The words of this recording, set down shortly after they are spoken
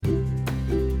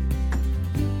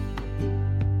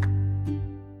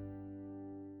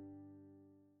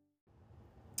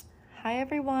Hi,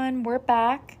 everyone. We're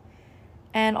back.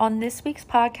 And on this week's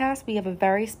podcast, we have a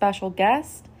very special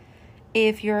guest.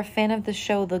 If you're a fan of the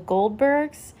show The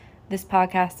Goldbergs, this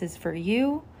podcast is for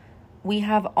you. We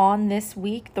have on this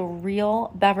week the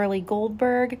real Beverly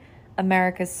Goldberg,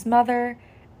 America's sMother,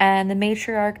 and the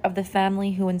matriarch of the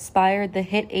family who inspired the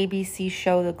hit ABC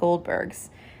show The Goldbergs.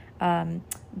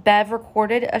 Bev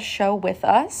recorded a show with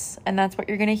us, and that's what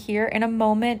you're going to hear in a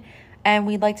moment. And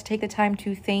we'd like to take the time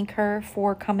to thank her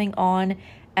for coming on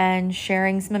and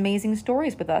sharing some amazing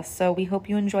stories with us. So we hope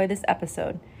you enjoy this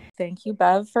episode. Thank you,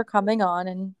 Bev, for coming on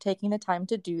and taking the time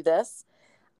to do this.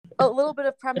 A little bit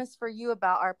of premise for you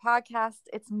about our podcast.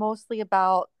 It's mostly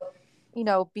about,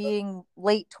 being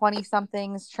late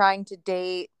 20-somethings, trying to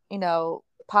date,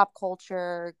 pop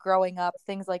culture, growing up,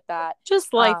 things like that.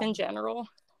 Just life in general.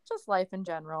 Just life in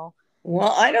general.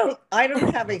 Well, I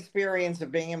don't have experience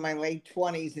of being in my late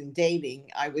 20s and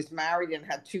dating. I was married and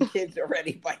had 2 kids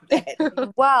already by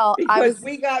then. Well, because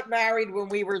we got married when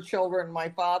we were children. My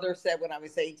father said when I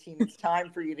was 18, it's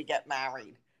time for you to get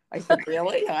married. I said,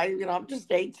 really? I'm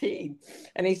just 18.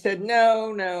 And he said,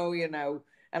 no.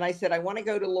 And I said, I want to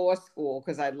go to law school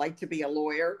because I'd like to be a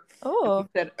lawyer. Oh.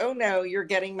 He said, oh, no, you're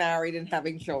getting married and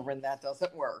having children. That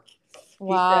doesn't work.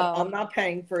 Wow. He said, I'm not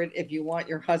paying for it. If you want,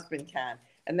 your husband can.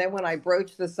 And then when I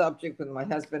broached the subject with my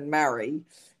husband, Mary,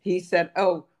 he said,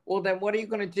 oh, well, then what are you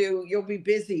going to do? You'll be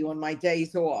busy on my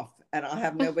days off and I'll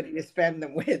have nobody to spend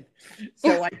them with.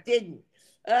 So I didn't.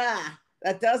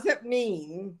 That doesn't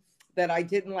mean that I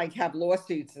didn't have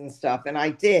lawsuits and stuff. And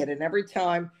I did. And every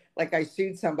time I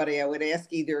sued somebody, I would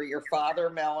ask either your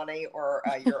father, Melanie, or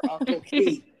your Uncle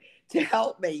Keith to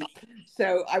help me.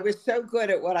 So I was so good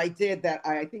at what I did that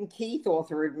I think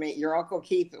your Uncle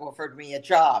Keith offered me a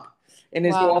job in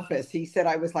his office. He said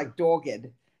I was dogged.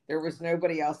 There was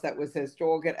nobody else that was as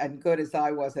dogged and good as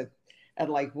I was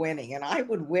at winning. And I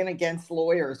would win against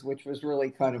lawyers, which was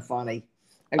really kind of funny.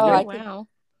 Wow.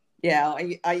 Yeah,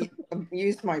 I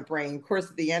used my brain. Of course,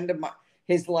 at the end of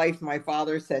his life, my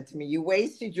father said to me, you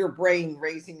wasted your brain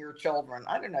raising your children.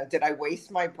 I don't know. Did I waste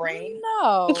my brain?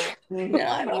 No. No,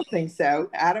 I don't think so.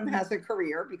 Adam has a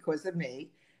career because of me.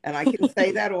 And I can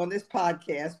say that on this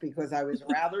podcast because I was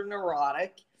rather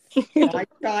neurotic. My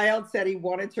child said he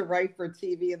wanted to write for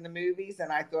TV and the movies.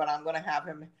 And I thought I'm going to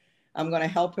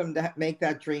help him to make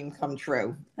that dream come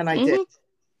true. And I did.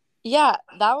 Yeah,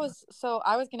 I was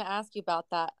going to ask you about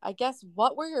that. I guess,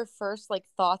 what were your first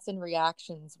thoughts and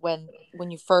reactions when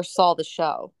you first saw the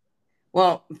show?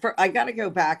 Well, I got to go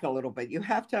back a little bit. You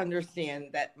have to understand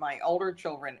that my older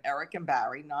children, Eric and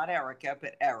Barry, not Erica,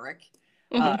 but Eric,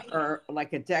 are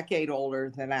a decade older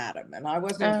than Adam. And I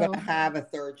wasn't going to have a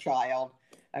third child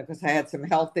because I had some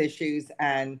health issues.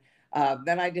 And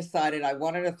then I decided I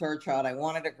wanted a third child. I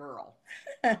wanted a girl.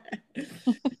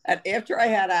 And after I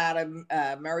had Adam,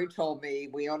 Mary told me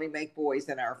we only make boys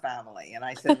in our family. And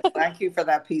I said, thank you for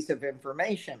that piece of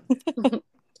information.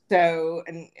 So,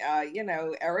 and,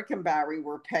 Eric and Barry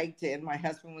were pegged in. My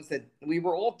husband we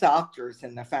were all doctors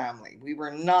in the family. We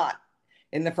were not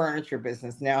in the furniture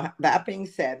business. Now, that being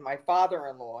said, my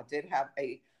father-in-law did have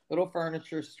a little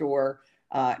furniture store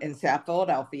in South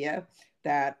Philadelphia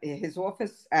that his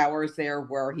office hours there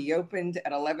were he opened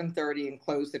at 11:30 and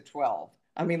closed at 12.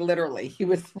 I mean, literally, he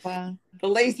was the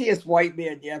laziest white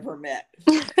man you ever met.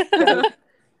 So,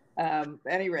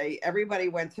 anyway, everybody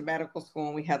went to medical school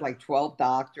and we had 12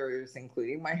 doctors,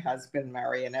 including my husband,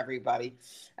 Mary, and everybody.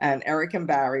 And Eric and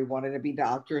Barry wanted to be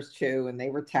doctors too, and they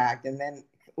were tagged. And then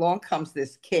along comes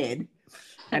this kid,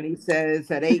 and he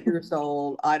says, at 8 years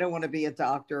old, I don't want to be a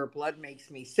doctor. Blood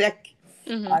makes me sick.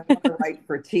 I want to write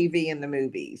for TV and the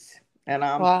movies. And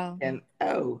I'm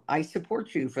thinking, I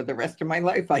support you for the rest of my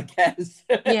life, I guess.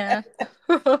 Yeah.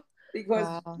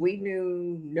 Because we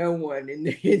knew no one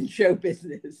in show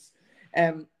business.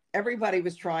 Everybody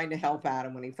was trying to help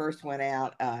Adam when he first went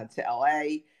out to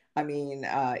LA. I mean,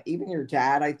 even your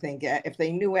dad, I think, if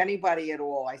they knew anybody at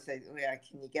all, I said,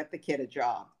 can you get the kid a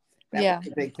job? That was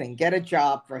the big thing. Get a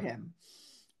job for him.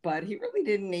 But he really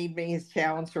didn't need me. His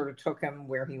talent sort of took him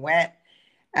where he went.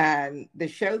 And the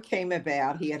show came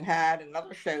about. He had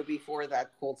another show before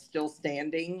that called Still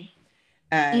Standing,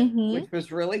 and which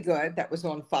was really good. That was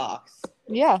on Fox.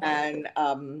 Yeah. And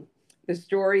the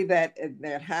story that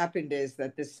happened is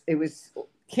that it was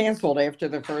canceled after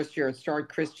the first year. It starred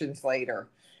Christian Slater,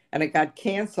 and it got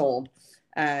canceled.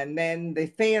 And then the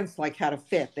fans had a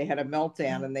fit. They had a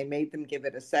meltdown, and they made them give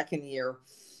it a second year.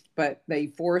 But they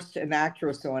forced an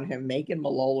actress on him, Megan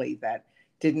Mullally, that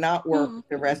did not work with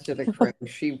the rest of the crew.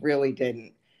 She really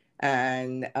didn't.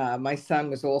 And my son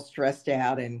was all stressed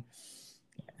out. And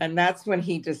And that's when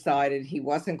he decided he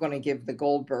wasn't going to give the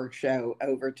Goldberg show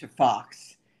over to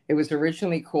Fox. It was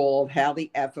originally called How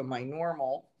the F Am I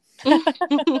Normal?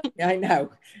 I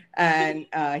know. And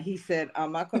he said,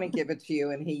 I'm not going to give it to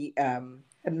you. And he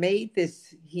made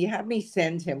this, he had me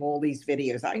send him all these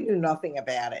videos. I knew nothing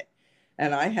about it.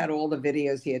 And I had all the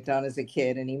videos he had done as a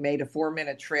kid. And he made a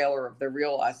 4-minute trailer of the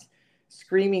real us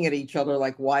screaming at each other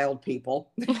like wild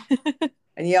people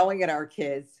and yelling at our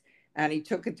kids. And he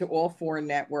took it to all 4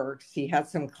 networks. He had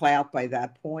some clout by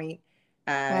that point.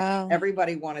 And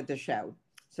everybody wanted the show.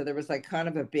 So there was like kind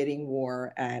of a bidding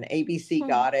war, and ABC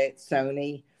got it,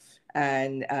 Sony,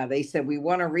 and they said, we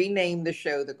want to rename the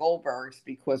show The Goldbergs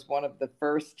because one of the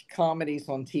first comedies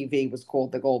on TV was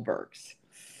called The Goldbergs.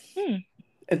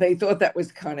 And they thought that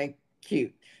was kind of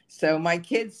cute. So my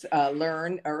kids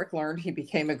Eric learned he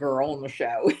became a girl on the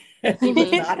show. He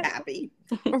was not happy.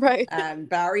 Right. And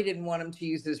Barry didn't want him to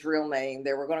use his real name.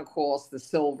 They were going to call us the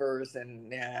Silvers.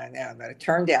 And it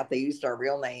turned out they used our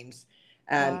real names.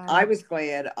 And I was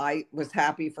glad. I was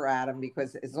happy for Adam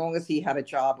because as long as he had a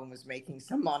job and was making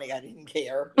some money, I didn't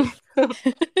care.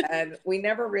 And we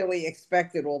never really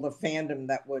expected all the fandom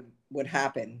that would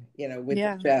happen, with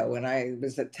the show. And it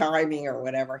was a timing or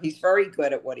whatever. He's very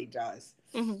good at what he does.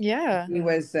 Yeah. He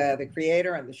was the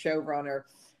creator and the showrunner.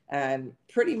 And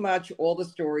pretty much all the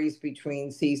stories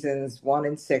between seasons 1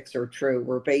 and 6 are true.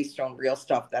 Were based on real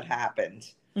stuff that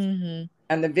happened. And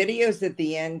the videos at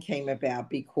the end came about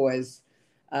because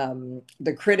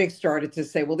the critics started to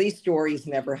say, well, these stories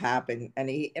never happened. And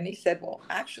he said, well,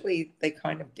 actually, they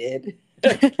kind of did.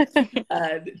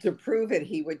 To prove it,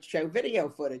 he would show video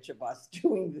footage of us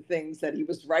doing the things that he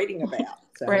was writing about.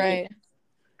 So, right.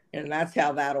 And that's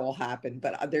how that all happened.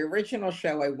 But the original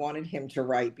show I wanted him to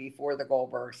write before the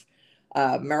Goldbergs.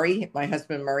 Murray, my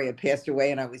husband Murray, had passed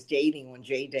away, and I was dating on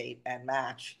J-Date and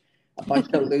Match. A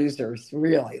bunch of losers,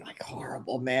 really like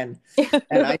horrible men.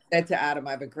 And I said to Adam,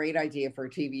 I have a great idea for a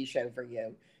TV show for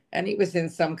you. And he was in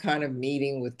some kind of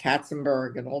meeting with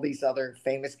Katzenberg and all these other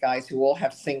famous guys who all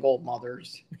have single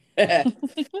mothers.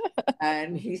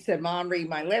 And he said, Mom, read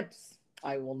my lips.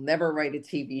 I will never write a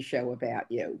TV show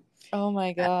about you. Oh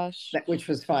my gosh. Which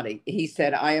was funny. He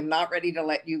said, I am not ready to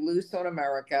let you loose on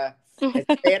America.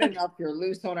 It's bad enough you're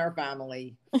loose on our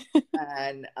family.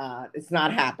 And it's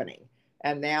not happening.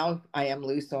 And now I am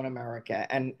loose on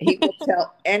America. And he will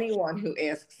tell anyone who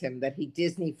asks him that he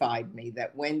Disney-fied me,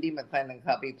 that Wendy McClendon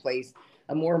Covey plays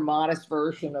a more modest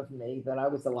version of me, that I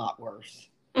was a lot worse.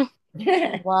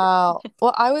 Wow.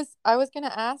 Well, I was going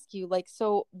to ask you,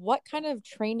 so what kind of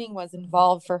training was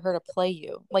involved for her to play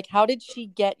you? How did she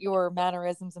get your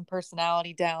mannerisms and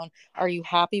personality down? Are you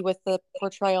happy with the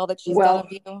portrayal that she's done of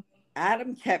you?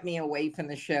 Adam kept me away from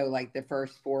the show the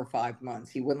first 4 or 5 months.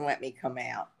 He wouldn't let me come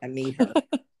out and meet her.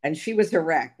 And she was a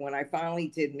wreck. When I finally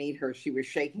did meet her, she was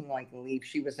shaking like a leaf.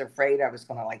 She was afraid I was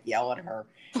going to yell at her.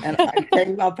 And I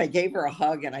came up, I gave her a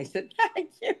hug, and I said,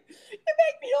 thank you. You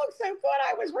make me look so good.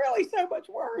 I was really so much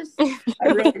worse. I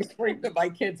really screamed at my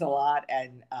kids a lot.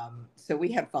 And so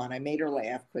we had fun. I made her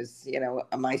laugh because,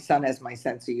 my son has my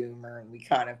sense of humor,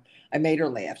 and I made her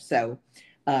laugh. So,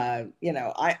 I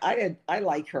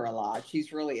like her a lot.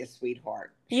 She's really a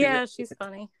sweetheart. She's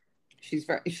funny.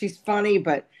 She's funny,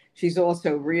 but she's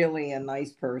also really a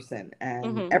nice person.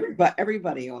 And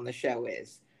everybody on the show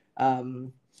is.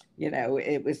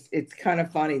 It's kind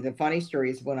of funny. The funny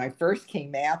story is when I first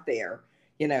came out there,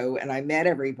 and I met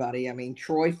everybody. I mean,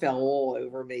 Troy fell all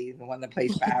over me, the one that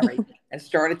plays Barry, and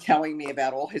started telling me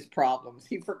about all his problems.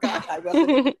 He forgot I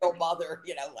wasn't a real mother,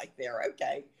 they're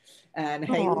okay. And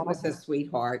Haley was a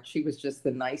sweetheart. She was just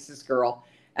the nicest girl.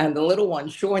 And the little one,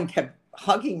 Sean, kept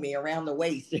hugging me around the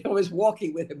waist. I was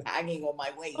walking with him hanging on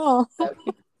my waist.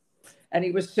 And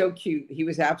he was so cute. He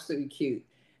was absolutely cute.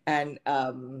 And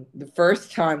the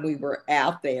first time we were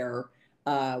out there,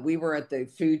 we were at the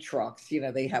food trucks.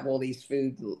 They have all these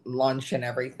food, lunch and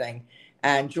everything.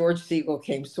 And George Siegel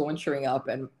came sauntering up,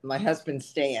 and my husband,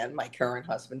 Stan, my current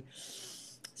husband,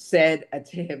 said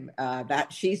to him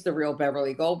that she's the real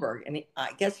Beverly Goldberg. And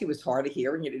I guess he was hard to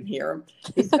hear, and you didn't hear him.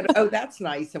 He said, oh, that's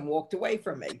nice, and walked away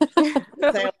from me.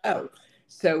 Say hello.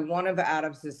 So one of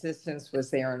Adam's assistants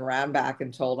was there and ran back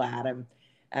and told Adam.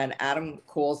 And Adam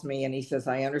calls me and he says,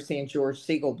 I understand George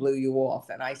Siegel blew you off.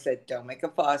 And I said, don't make a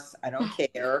fuss. I don't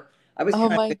care. I was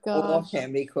kind of off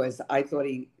him because I thought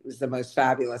he was the most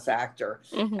fabulous actor.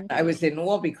 I was in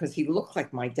awe because he looked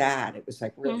like my dad. It was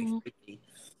really freaky.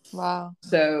 Wow.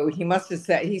 So he must have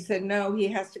said, he said, no, he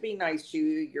has to be nice to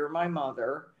you. You're my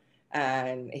mother.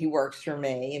 and he works for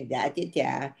me and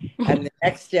and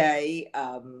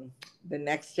the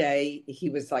next day he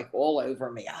was like all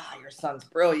over me. Your son's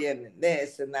brilliant and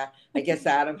this and that. I guess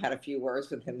Adam had a few words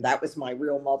with him. That was my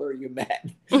real mother you met.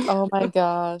 Oh my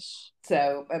gosh.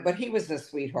 So, but he was a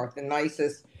sweetheart, the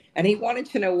nicest, and he wanted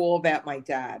to know all about my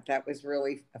dad. That was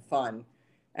really fun.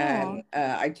 And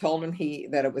I told him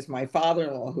that it was my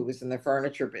father-in-law who was in the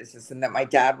furniture business, and that my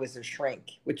dad was a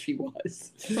shrink, which he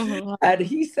was. Mhm. And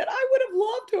he said, "I would have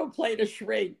loved to have played a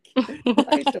shrink."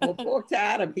 I said, "Well, talk to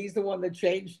Adam. He's the one that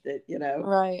changed it, you know."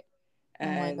 Right. Oh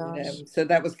my And gosh. so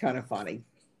that was kind of funny.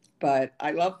 But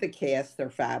I love the cast; they're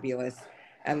fabulous,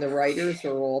 and the writers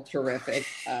are all terrific.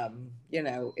 You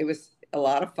know, it was a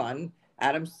lot of fun.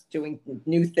 Adam's doing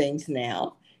new things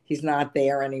now. He's not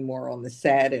there anymore on the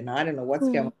set, and I don't know what's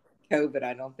going on with COVID.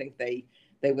 I don't think they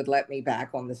would let me back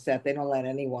on the set. They don't let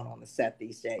anyone on the set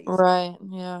these days. Right.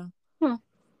 Yeah.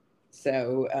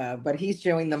 So, but he's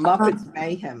doing the Muppets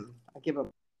Mayhem.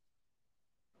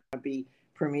 Be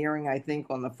premiering, I think,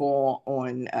 on the fall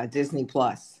on Disney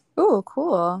Plus. Oh,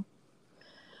 cool.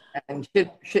 And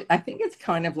I think it's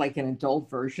kind of like an adult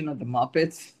version of the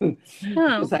Muppets,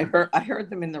 because I heard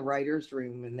them in the writers'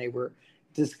 room and they were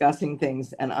discussing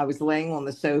things, and I was laying on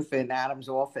the sofa in Adam's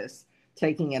office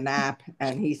taking a nap,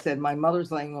 and he said, "My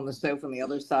mother's laying on the sofa on the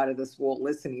other side of this wall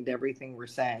listening to everything we're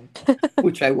saying,"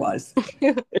 which I was.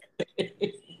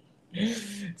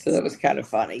 So that was kind of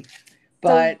funny.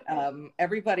 But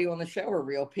everybody on the show are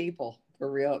real people.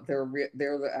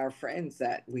 They're our friends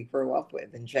that we grew up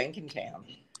with in Jenkintown.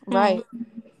 Right.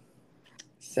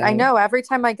 So I know every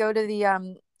time I go to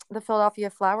the Philadelphia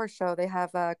Flower Show, they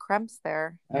have crepes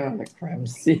there. Oh, the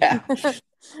Krems. Yeah.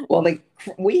 Well,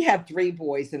 we had 3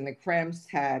 boys and the Krems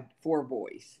had 4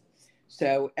 boys.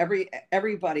 So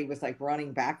everybody was like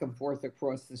running back and forth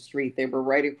across the street. They were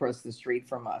right across the street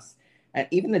from us. And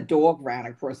even the dog ran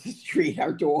across the street,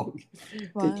 our dog,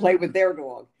 to play with their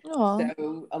dog. Aww.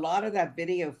 So a lot of that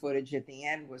video footage at the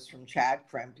end was from Chad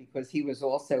Kremp, because he was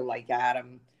also like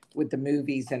Adam with the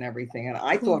movies and everything. And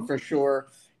I thought for sure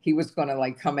he was going to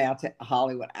like come out to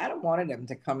Hollywood. Adam wanted him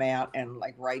to come out and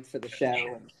like write for the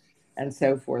show and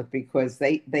so forth, because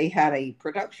they had a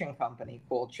production company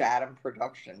called Chatham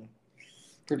Productions.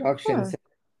 Sure.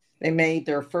 They made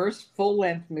their first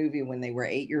full-length movie when they were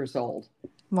 8 years old.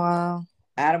 Wow.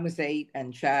 Adam was 8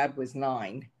 and Chad was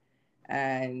 9.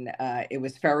 And it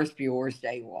was Ferris Bueller's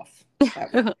Day Off.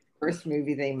 That was the first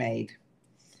movie they made.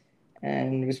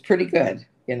 And it was pretty good,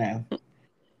 you know.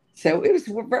 So it was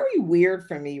very weird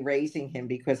for me raising him,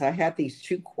 because I had these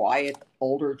 2 quiet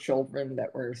older children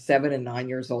that were 7 and 9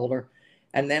 years older.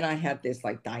 And then I had this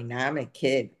like dynamic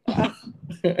kid.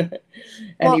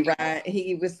 And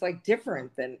he was like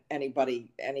different than anybody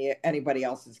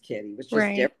else's kid. He was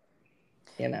just different,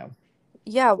 you know.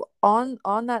 Yeah,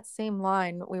 on that same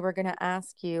line, we were going to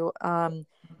ask you,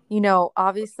 you know,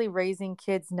 obviously raising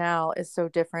kids now is so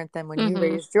different than when you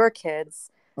raised your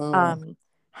kids.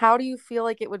 How do you feel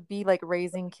like it would be like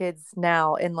raising kids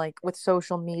now, and like with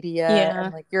social media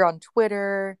and like you're on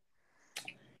Twitter?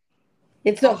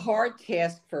 It's a hard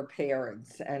task for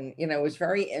parents. And, you know, it was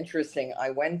very interesting. I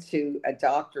went to a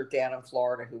doctor down in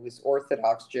Florida who was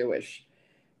Orthodox Jewish.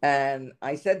 And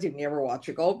I said to him, "You ever watch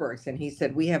a Goldbergs?" And he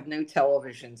said, "We have no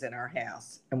televisions in our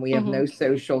house and we have no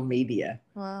social media."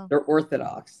 Wow. They're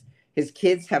Orthodox. His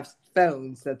kids have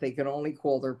phones that they can only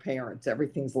call their parents.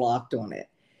 Everything's locked on it.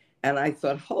 And I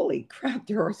thought, holy crap,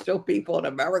 there are still people in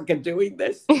America doing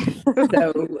this.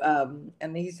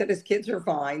 And he said his kids are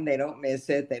fine. They don't miss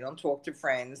it. They don't talk to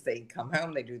friends. They come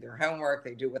home, they do their homework,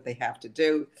 they do what they have to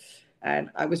do. And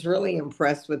I was really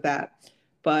impressed with that.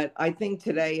 But I think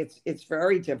today it's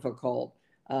very difficult.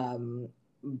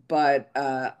 But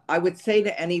I would say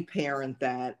to any parent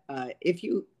that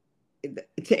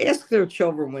to ask their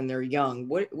children when they're young,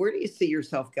 where do you see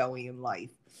yourself going in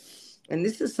life? And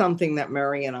this is something that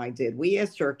Mary and I did. We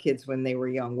asked our kids when they were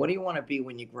young, "What do you want to be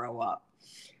when you grow up?"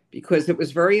 Because it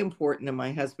was very important to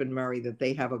my husband, Murray, that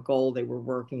they have a goal they were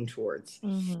working towards.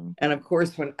 And of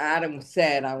course, when Adam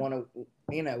said, "I want to,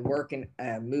 you know, work in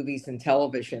movies and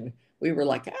television," we were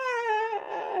like,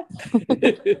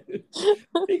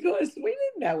 because we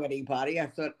didn't know anybody. I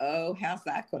thought, oh, how's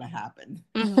that going to happen?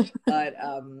 But,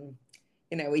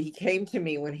 you know, he came to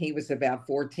me when he was about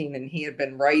 14, and he had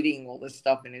been writing all this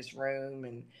stuff in his room.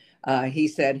 And he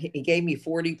said, he gave me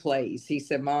 40 plays. He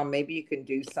said, "Mom, maybe you can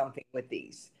do something with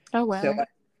these." Oh, wow. So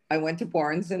I went to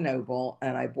Barnes and Noble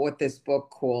and I bought this book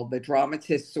called The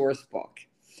Dramatist Source Book.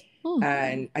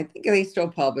 And I think they still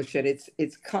publish it.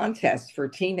 It's contests for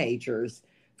teenagers,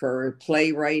 for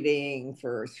playwriting,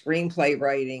 for screenplay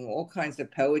writing, all kinds of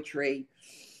poetry.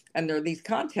 And there are these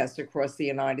contests across the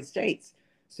United States.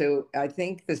 So I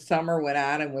think the summer when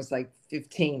Adam was like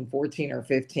 15, 14 or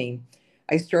 15,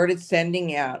 I started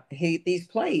sending out these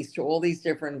plays to all these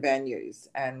different venues.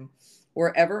 And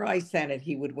wherever I sent it,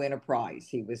 he would win a prize.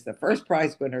 He was the first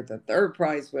prize winner, the third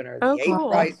prize winner, the eighth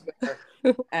cool. prize winner.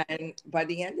 And by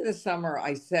the end of the summer,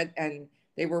 I said, and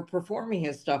they were performing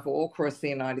his stuff all across the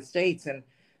United States.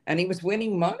 And he was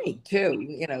winning money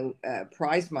too,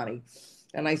 prize money.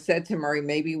 And I said to Murray,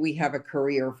 maybe we have a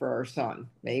career for our son.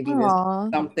 Maybe this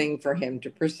is something for him to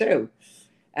pursue.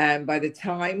 And by the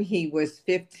time he was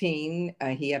 15,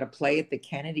 he had a play at the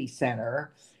Kennedy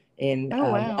Center in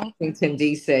Washington,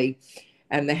 D.C.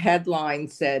 And the headline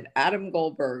said, Adam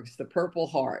Goldbergs, The Purple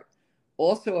Heart,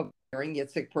 also appearing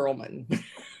Yitzhak Perlman.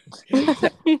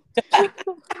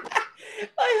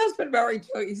 My husband Murray,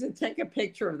 he said, take a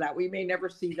picture of that. We may never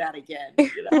see that again.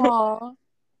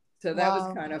 So that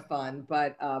was kind of fun.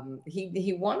 But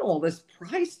he won all this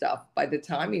prize stuff. By the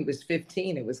time he was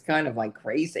 15, it was kind of like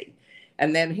crazy.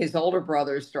 And then his older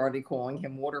brothers started calling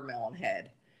him Watermelon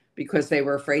Head because they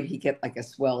were afraid he'd get like a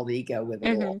swelled ego with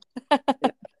it all.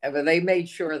 But they made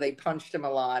sure they punched him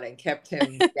a lot and kept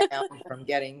him down from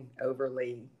getting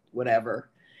overly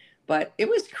whatever. But it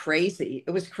was crazy.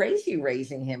 It was crazy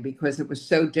raising him because it was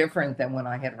so different than when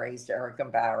I had raised Eric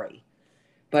and Barry.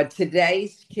 But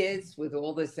today's kids with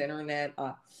all this internet,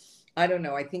 I don't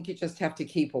know. I think you just have to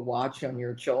keep a watch on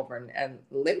your children and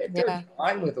limit their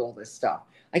time with all this stuff.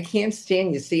 I can't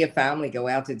stand you see a family go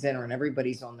out to dinner and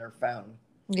everybody's on their phone.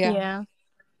 Yeah,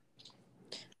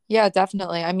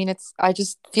 definitely. I mean, I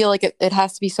just feel like it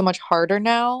has to be so much harder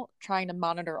now trying to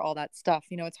monitor all that stuff.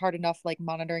 It's hard enough like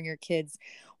monitoring your kids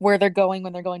where they're going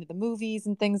when they're going to the movies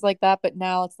and things like that. But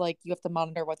now it's like you have to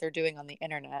monitor what they're doing on the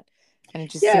internet. And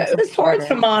it just it was hard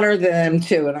to monitor them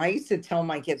too. And I used to tell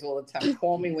my kids all the time,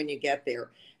 call me when you get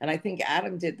there. And I think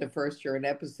Adam did the first year an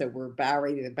episode where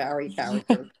the Barry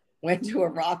character went to a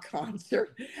rock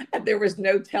concert and there was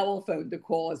no telephone to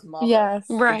call his mother. Yes,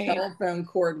 right. The telephone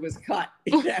cord was cut.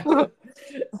 So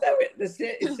his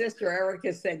sister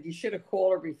Erica said, you should have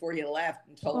called her before you left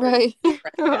and told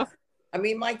her. I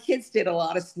mean, my kids did a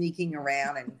lot of sneaking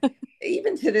around, and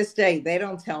even to this day, they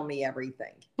don't tell me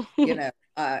everything.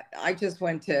 I just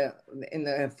went in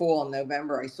the fall in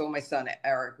November, I saw my son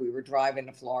Eric. We were driving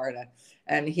to Florida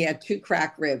and he had 2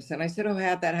 cracked ribs. And I said, oh,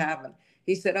 how'd that happen?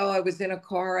 He said, oh, I was in a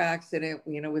car accident,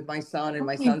 with my son and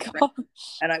my son's friend,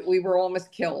 and we were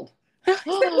almost killed. I said,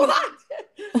 what?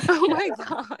 Oh my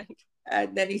God.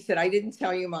 And then he said, I didn't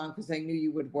tell you, Mom, because I knew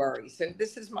you would worry. So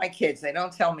this is my kids. They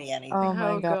don't tell me anything. Oh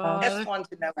my God. I just want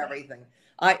to know everything.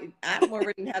 Adam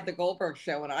already had the Goldberg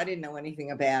show and I didn't know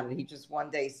anything about it. He just one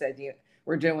day said,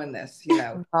 we're doing this,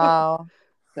 Wow.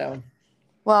 So,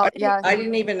 well, I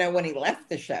didn't even know when he left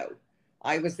the show.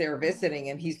 I was there visiting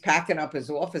and he's packing up his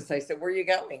office. I said, where are you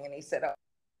going? And he said,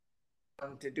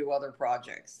 to do other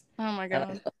projects. Oh my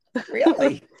God.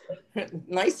 Really?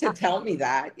 Nice to tell me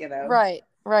that,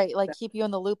 Right. Like keep you in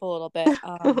the loop a little bit.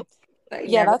 They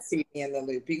never keep me in the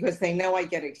loop because they know I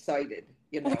get excited,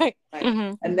 Right.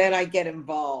 And then I get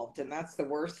involved, and that's the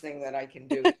worst thing that I can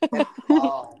do. Get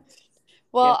involved.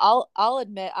 Well, I'll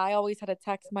admit I always had to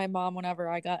text my mom whenever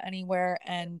I got anywhere,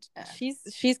 and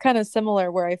she's kind of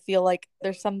similar where I feel like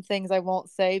there's some things I won't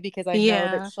say because I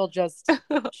know that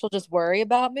she'll just worry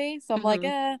about me. So I'm like,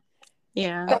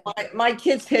 Yeah. My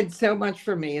kids hid so much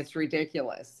from me. It's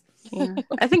ridiculous. Yeah.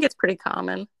 I think it's pretty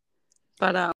common.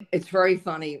 But it's very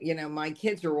funny. My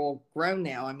kids are all grown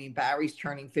now. I mean, Barry's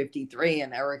turning 53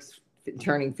 and Eric's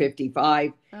turning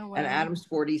 55 and Adam's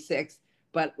 46.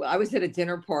 But I was at a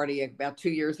dinner party about 2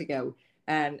 years ago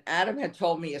and Adam had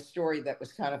told me a story that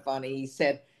was kind of funny. He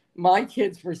said, my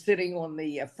kids were sitting on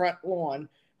the front lawn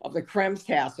of the Krem's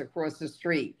house across the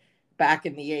street back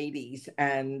in the 80s,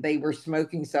 and they were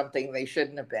smoking something they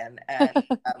shouldn't have been. And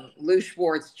Lou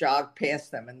Schwartz jogged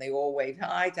past them, and they all waved,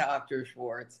 hi, Dr.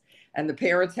 Schwartz. And the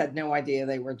parents had no idea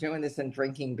they were doing this and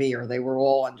drinking beer. They were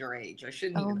all underage. I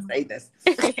shouldn't even say this.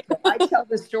 I tell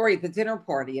the story at the dinner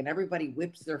party, and everybody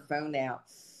whips their phone out,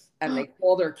 and they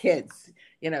call their kids.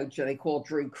 They call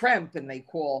Drew Kremp, and they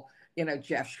call,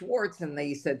 Jeff Schwartz, and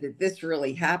they said, did this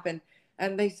really happen?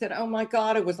 And they said, oh, my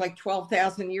God, it was like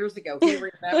 12,000 years ago. He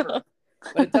remembers.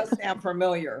 But it does sound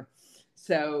familiar.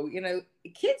 So,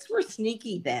 kids were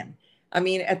sneaky then. I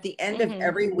mean, at the end of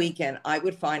every weekend, I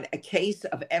would find a case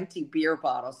of empty beer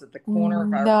bottles at the corner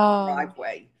of our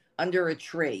driveway under a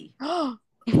tree.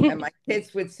 And my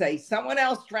kids would say, someone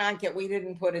else drank it. We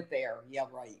didn't put it there. Yeah,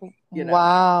 right.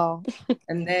 Wow.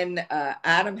 And then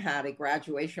Adam had a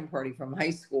graduation party from high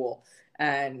school.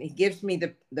 And he gives me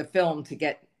the film to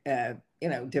get,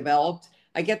 developed.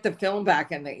 I get the film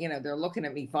back, and they're looking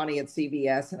at me funny at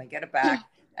CBS, and I get it back,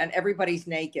 and everybody's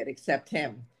naked except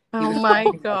him. He Oh was my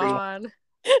filming everyone. God.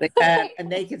 They had a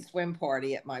naked swim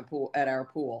party at our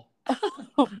pool. I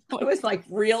was like,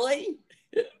 really?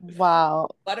 Wow.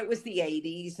 But it was the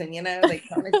 80s, and they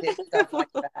kind of did stuff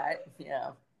like that.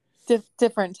 Yeah.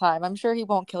 Different time. I'm sure he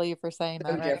won't kill you for saying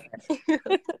So that, right?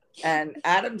 different. And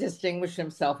Adam distinguished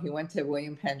himself. He went to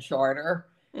William Penn Charter,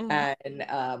 Mhm.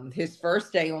 and his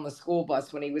first day on the school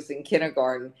bus when he was in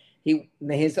kindergarten,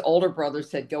 his older brother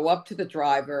said, "Go up to the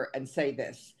driver and say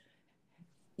this.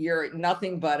 You're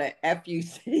nothing but a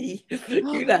FUC,"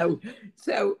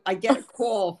 So I get a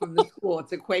call from the school.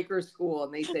 It's a Quaker school,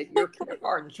 and they said, "Your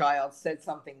kindergarten child said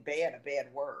something bad, a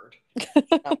bad word."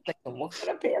 I'm thinking, what kind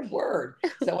of bad word?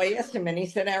 So I asked him, and he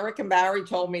said, "Eric and Barry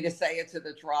told me to say it to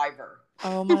the driver."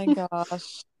 Oh my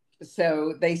gosh.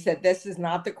 So they said, "This is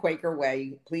not the Quaker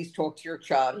way. Please talk to your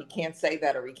child. He can't say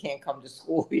that, or he can't come to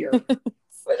school here."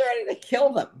 We're ready to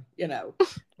kill them.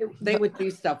 They would do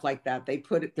stuff like that. They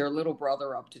put their little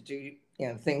brother up to do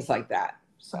things like that.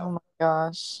 So, oh my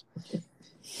gosh.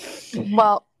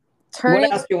 Well,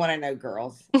 what else do you want to know,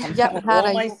 girls? I'm telling Hannah,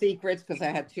 all my secrets because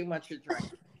I had too much to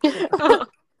drink.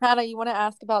 Hannah, you want to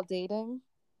ask about dating?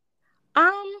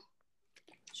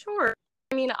 Sure.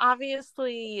 I mean,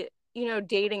 obviously,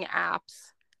 dating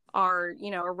apps are,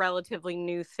 a relatively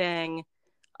new thing.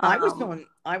 I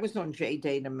was on J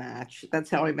Date to Match.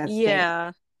 That's how I met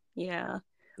Stan. Yeah.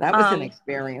 That was an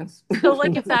experience. So,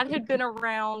 like, if that had been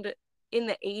around in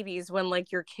the 80s when,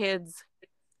 like, your kids,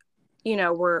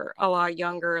 were a lot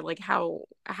younger, like, how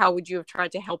would you have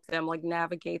tried to help them, like,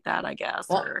 navigate that, I guess?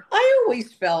 Well, I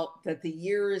always felt that the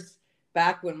years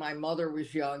back when my mother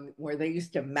was young, where they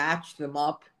used to match them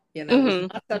up, was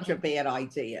not such a bad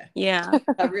idea. Yeah.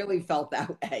 I really felt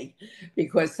that way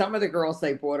because some of the girls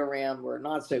they brought around were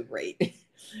not so great.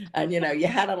 And, you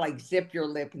had to like zip your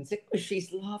lip and say, "Oh,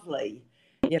 she's lovely,"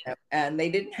 and they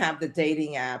didn't have the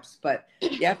dating apps. But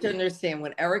you have to understand,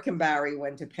 when Eric and Barry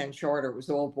went to Penn Charter, it was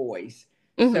all boys.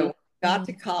 So when he got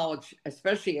to college,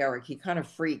 especially Eric, he kind of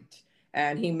freaked,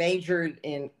 and he majored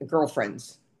in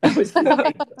girlfriends. That was his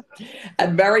major.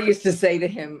 And Barry used to say to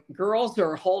him, "Girls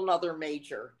are a whole nother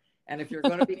major. And if you're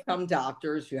going to become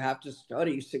doctors, you have to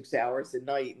study 6 hours a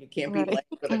night. You can't be late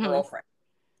with a girlfriend."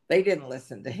 They didn't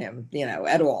listen to him,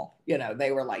 at all.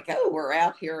 They were like, "Oh, we're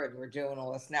out here and we're doing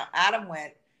all this." Now, Adam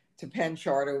went to Penn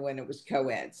Charter when it was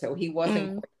co-ed, so he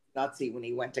wasn't nutsy when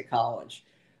he went to college.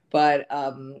 But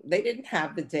they didn't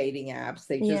have the dating apps.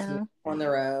 They just went on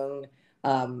their own.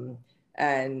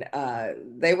 And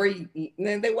they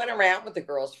went around with the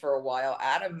girls for a while.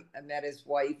 Adam met his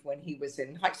wife when he was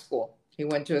in high school. He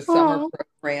went to a summer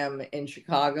program in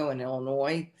Chicago and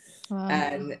Illinois. Wow.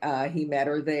 And he met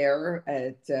her there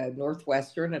at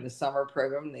Northwestern at a summer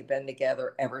program. They've been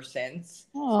together ever since.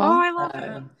 I love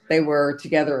that. They were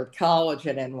together at college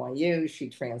at NYU. She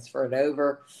transferred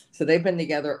over. So they've been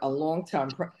together a long time.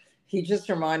 He just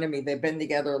reminded me they've been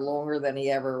together longer than he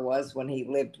ever was when he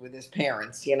lived with his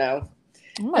parents, Oh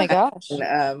my gosh.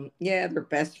 And, they're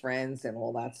best friends and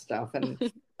all that stuff.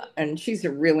 And she's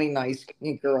a really nice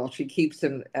girl. She keeps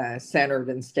him centered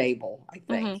and stable, I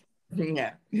think.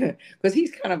 Yeah, because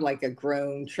he's kind of like a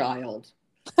grown child.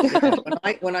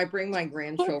 When I bring my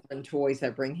grandchildren toys, I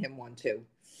bring him one too.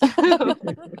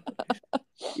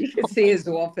 You should see his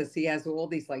office. He has all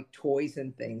these like toys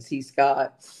and things. He's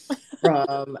got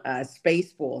from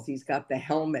Spaceballs. He's got the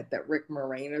helmet that Rick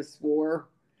Moranis wore.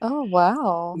 Oh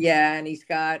wow! Yeah, and he's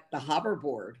got the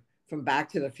hoverboard from Back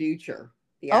to the Future.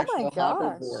 The actual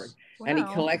hoverboard. Wow. And he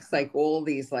collects like all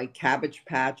these like Cabbage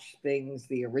Patch things,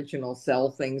 the original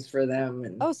cell things for them.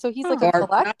 And so he's like a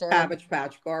collector. Not Cabbage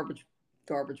Patch, garbage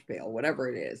pail, whatever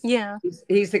it is. Yeah.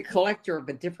 He's a collector of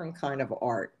a different kind of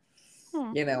art.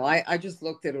 I just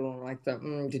looked at it and I thought,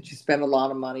 did you spend a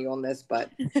lot of money on this? But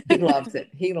he loves it.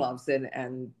 He loves it.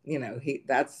 And,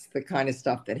 that's the kind of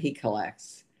stuff that he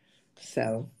collects.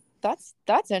 So.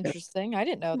 That's interesting. I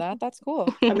didn't know that. That's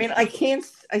cool. I mean, I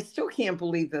still can't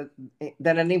believe that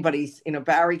anybody's,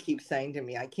 Barry keeps saying to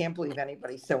me, "I can't believe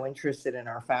anybody's so interested in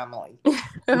our family."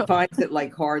 He finds it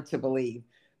like hard to believe,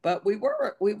 but we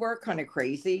were kind of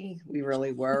crazy. We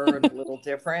really were, and a little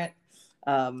different.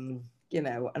 And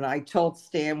I told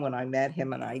Stan when I met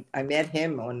him, and I met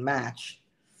him on Match.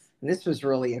 And this was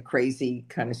really a crazy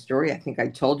kind of story. I think I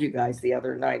told you guys the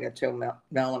other night. I told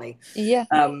Melanie. Yeah.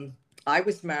 I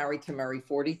was married to Murray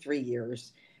 43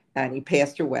 years, and he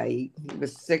passed away. He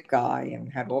was a sick guy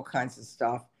and had all kinds of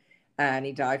stuff, and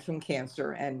he died from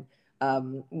cancer. And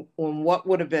on what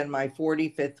would have been my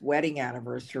 45th wedding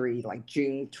anniversary, like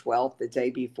June 12th, the day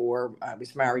before. I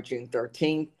was married June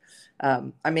 13th.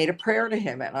 I made a prayer to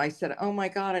him, and I said, oh my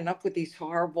God, enough with these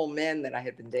horrible men that I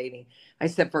had been dating. I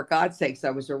said, for God's sakes,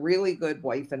 I was a really good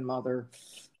wife and mother.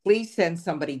 Please send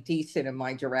somebody decent in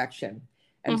my direction.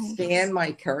 And Stan,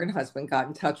 my current husband, got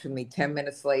in touch with me 10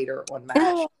 minutes later on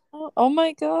Match. Oh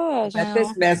my gosh. I got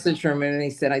this message from him, and he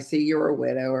said, I see you're a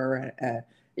widower.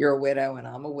 You're a widow, and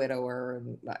I'm a widower.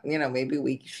 And, you know, maybe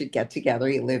we should get together.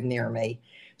 You live near me.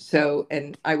 So,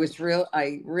 and I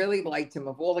really liked him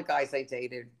of all the guys I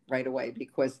dated right away,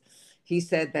 because he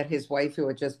said that his wife, who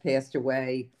had just passed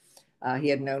away, he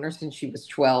had known her since she was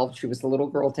 12. She was the little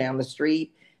girl down the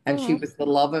street. And she was the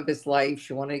love of his life.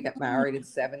 She wanted to get married at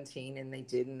 17, and they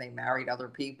did, and they married other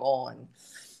people. And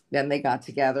then they got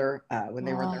together when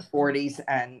they were in their 40s,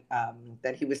 and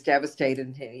that he was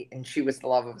devastated, and she was the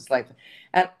love of his life.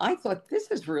 And I thought, this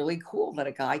is really cool that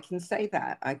a guy can say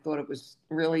that. I thought it was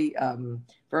really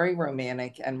very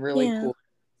romantic and really cool.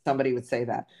 Somebody would say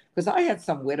that, because I had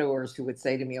some widowers who would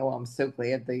say to me, oh, I'm so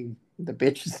glad the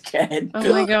bitch is dead.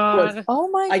 Oh my God. Oh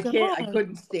my God. I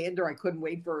couldn't stand her. I couldn't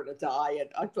wait for her to die. And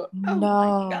I thought, oh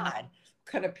my God,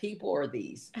 what kind of people are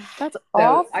these? That's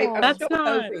awful. I'm still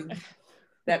hoping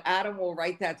that Adam will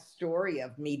write that story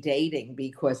of me dating,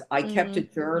 because I kept a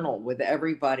journal with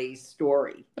everybody's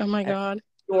story. Oh my God.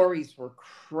 Stories were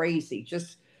crazy.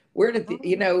 Just where did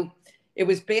you know, it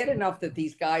was bad enough that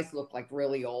these guys looked like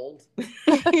really old.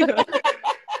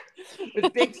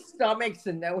 With big stomachs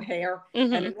and no hair.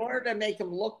 And in order to make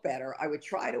them look better, I would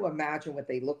try to imagine what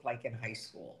they looked like in high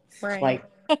school. Right. Like,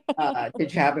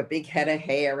 did you have a big head of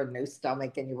hair and no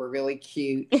stomach, and you were really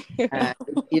cute? And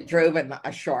you drove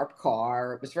a sharp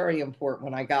car. It was very important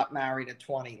when I got married at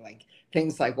 20. Like,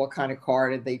 things like, what kind of car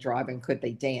did they drive, and could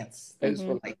they dance? Those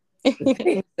were like the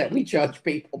things that we judge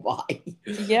people by.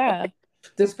 Yeah.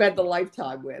 To spend a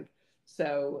lifetime with.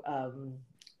 So,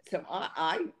 so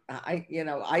I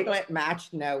let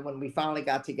Match know when we finally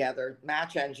got together,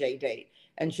 Match and J Date.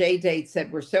 And J Date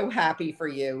said, we're so happy for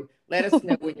you. Let us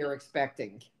know when you're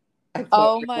expecting.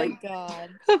 Oh my God.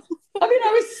 I mean,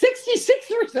 I was 66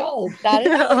 years old. That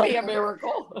is a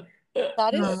miracle.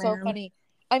 That is so funny.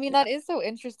 I mean, that is so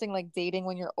interesting, like dating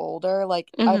when you're older. Like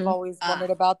I've always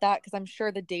wondered about that, because I'm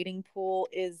sure the dating pool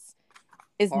is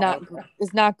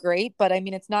not great, but I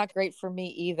mean, it's not great for me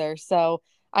either. So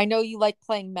I know you like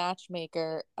playing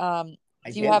matchmaker. Do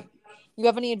you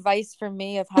have any advice for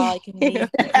me of how I can meet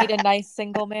a nice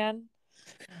single man?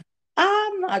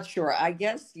 I'm not sure. I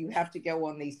guess you have to go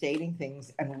on these dating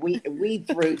things and weed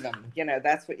through them. You know,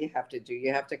 that's what you have to do.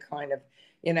 You have to kind of,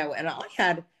 you know, and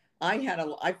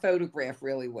I photograph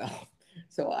really well.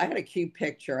 So I had a cute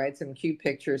picture. I had some cute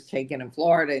pictures taken in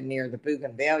Florida near the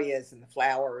bougainvilleas and the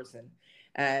flowers,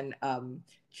 and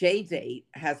J Date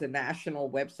has a national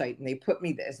website, and they put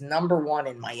me as #1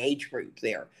 in my age group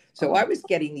there. So I was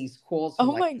getting these calls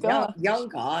from young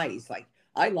guys, like,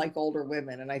 I like older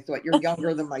women, and I thought, you're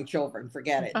younger than my children,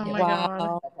 forget it. Oh my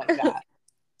God. Stuff like that.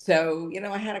 So, you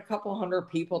know, I had a couple hundred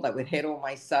people that would hit on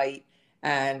my site,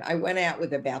 and I went out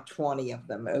with about 20 of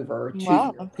them over a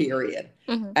 2-year period.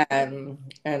 And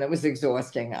it was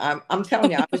exhausting. I'm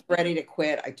telling you, I was ready to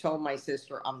quit. I told my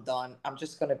sister, I'm done. I'm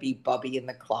just going to be Bubby in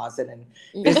the closet and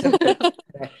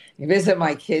visit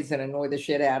my kids and annoy the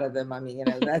shit out of them. I mean, you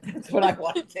know, that's what I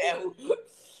want to do.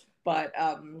 But,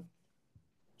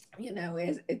 you know,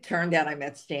 it turned out I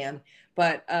met Stan.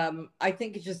 But I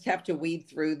think you just have to weed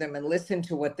through them and listen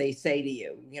to what they say to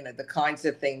you, you know, the kinds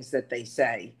of things that they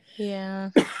say. Yeah.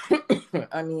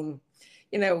 I mean,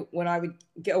 you know, when I would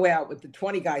go out with the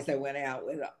 20 guys I went out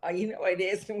with, you know, I'd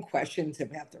ask them questions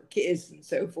about their kids and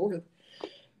so forth.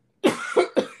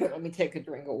 Let me take a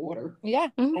drink of water. Yeah.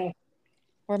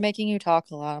 We're making you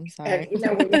talk a lot. I'm sorry. And, you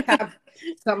know, when you have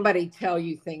somebody tell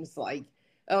you things like,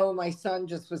 oh, my son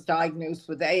just was diagnosed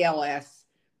with ALS,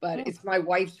 but it's my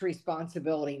wife's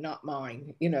responsibility, not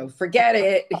mine. You know, forget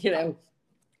it. You know,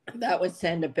 that would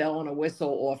send a bell and a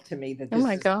whistle off to me that this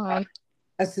is not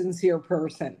a sincere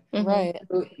person. Right.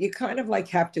 So you kind of like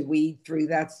have to weed through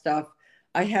that stuff.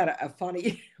 I had a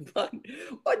funny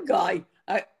one guy.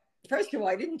 First of all,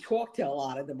 I didn't talk to a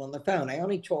lot of them on the phone. I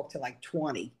only talked to like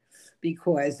 20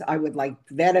 because I would like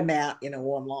vet them out, you know,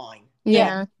 online.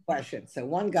 Yeah. Questions. So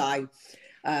one guy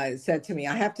said to me,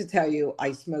 I have to tell you,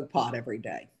 I smoke pot every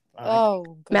day. Oh,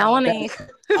 God. Melanie.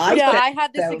 I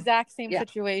had this exact same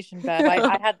situation, Bev.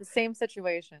 I had the same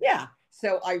situation. Yeah.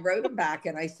 So I wrote him back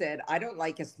and I said, I don't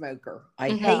like a smoker.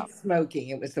 I Mhm. hate smoking.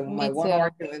 It was my Me one too.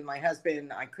 argument with my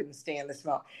husband. I couldn't stand the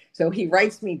smell. So he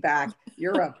writes me back,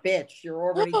 you're a bitch. You're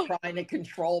already trying to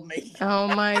control me. Oh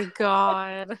my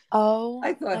God. Oh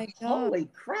I thought, my God. holy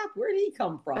crap, where did he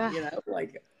come from? Ugh. You know,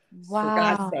 like, for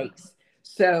God's Wow. sakes.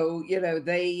 So, you know,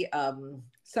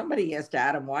 somebody asked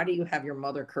Adam, why do you have your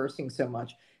mother cursing so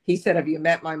much? He said, have you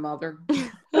met my mother?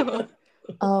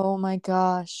 Oh my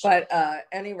gosh. But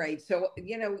any rate, so,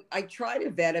 you know, I try to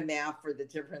vet him out for the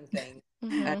different things.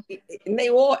 Mhm.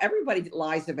 And everybody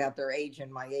lies about their age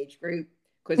in my age group.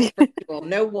 Because, first of all,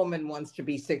 no woman wants to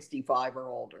be 65 or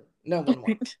older. No one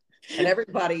wants. And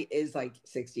everybody is like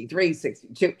 63,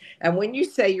 62. And when you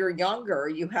say you're younger,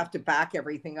 you have to back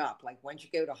everything up. Like, when you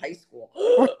go to high school?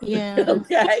 Yeah.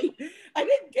 Okay. I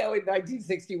didn't go in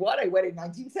 1961. I went in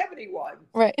 1971.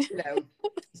 Right. You know,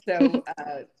 so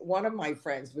one of my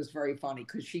friends was very funny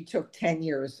because she took 10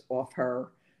 years off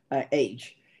her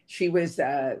age. She was,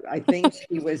 I think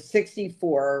she was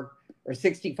 64 or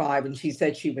 65, and she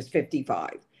said she was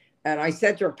 55. And I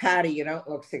said to her, Patty, you don't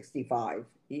look 65.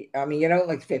 I mean, you don't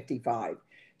look 55.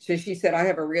 So she said, I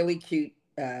have a really cute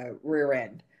rear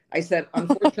end. I said,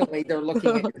 unfortunately, they're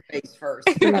looking at your face first.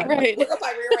 Right. Look at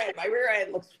my rear end. My rear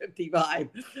end looks 55,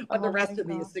 when the Oh rest my of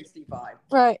me is gosh. 65.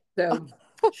 Right. So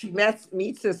she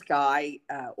meets this guy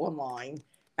online,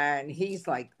 and he's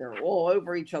like, they're all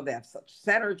over each other. They have such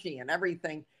synergy and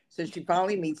everything. So she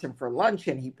finally meets him for lunch,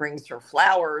 and he brings her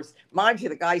flowers. Mind you,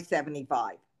 the guy's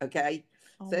 75. Okay.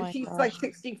 Oh So my she's gosh. like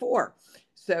 64.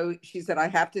 So she said, I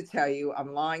have to tell you,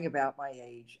 I'm lying about my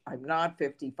age. I'm not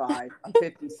 55. I'm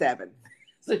 57.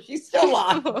 So she's still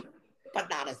lying, but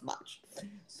not as much.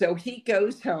 So he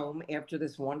goes home after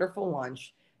this wonderful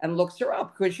lunch and looks her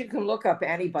up, because you can look up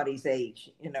anybody's age,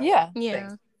 you know. Yeah.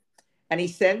 Yeah. And he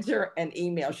sends her an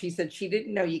email. She said she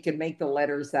didn't know you could make the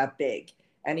letters that big.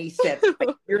 And he said,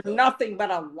 you're nothing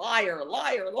but a liar,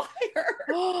 liar,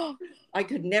 liar. I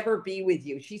could never be with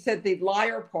you. She said the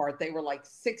liar part, they were like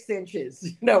 6 inches,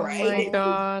 you know, Oh or 8 my inches.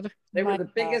 God. They were My the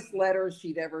God. biggest letters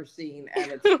she'd ever seen,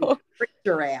 and it freaked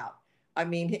her out. I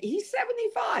mean, he's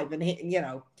 75, and he, you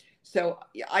know, so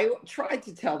I tried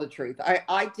to tell the truth.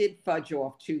 I did fudge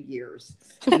off 2 years.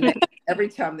 And then every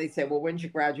time they say, well, when did you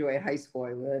graduate high school?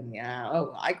 I went, yeah,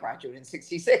 oh, I graduated in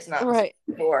 66, not in Right.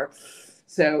 64.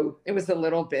 So it was a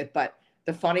little bit, but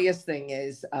the funniest thing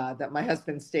is that my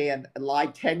husband Stan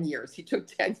lied 10 years. He took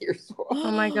 10 years off.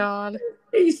 Oh my God.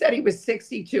 He said he was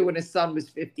 62 and his son was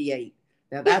 58.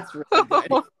 Now that's really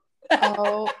good.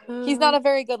 Oh, he's not a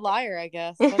very good liar, I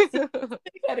guess.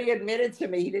 And he admitted to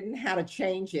me he didn't know how to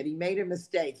change it. He made a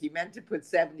mistake. He meant to put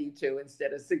 72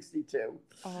 instead of 62.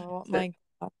 Oh So, my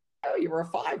God. oh, you were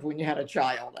 5 when you had a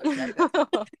child. Okay.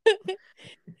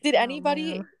 Did Oh,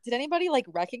 anybody man. like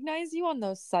recognize you on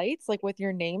those sites, like with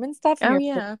your name and stuff? And Oh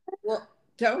your yeah. Well,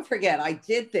 don't forget, I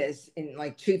did this in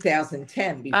like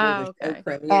 2010 before Oh, the show okay.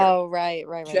 premiered. Oh, right.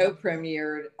 Show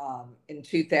premiered in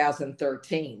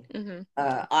 2013. Mm-hmm.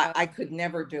 I could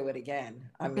never do it again.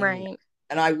 I mean, Right.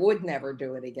 and I would never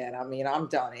do it again. I mean, I'm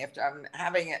done. After I'm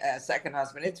having a second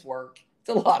husband, it's work. It's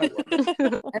a lot of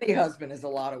work. Any husband is a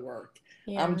lot of work.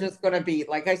 Yeah. I'm just going to be,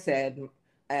 like I said,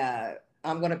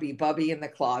 I'm going to be Bubby in the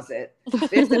closet,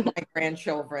 visit my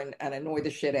grandchildren, and annoy the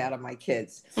shit out of my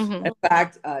kids. Mhm. In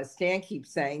fact, Stan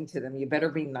keeps saying to them, you better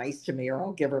be nice to me or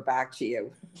I'll give her back to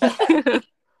you.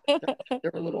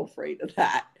 They're a little afraid of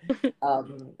that.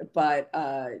 But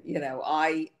you know,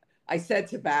 I said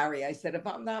to Barry, I said, if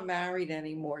I'm not married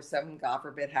anymore, something, God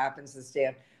forbid, happens to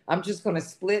Stan, I'm just going to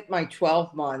split my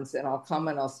 12 months and I'll come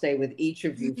and I'll stay with each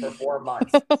of you for 4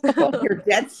 months. Well, you're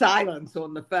dead silence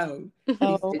on the phone.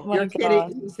 Oh my You're God.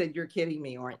 kidding. He said, you're kidding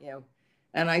me, aren't you?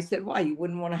 And I said, why? You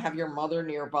wouldn't want to have your mother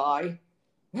nearby?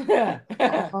 Oh,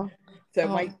 So oh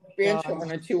my my grandchildren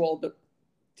God. are too old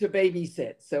to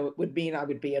babysit. So it would mean I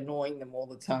would be annoying them all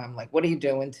the time. Like, what are you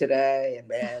doing today?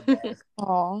 And blah.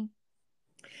 Oh.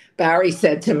 Barry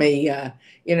said to me,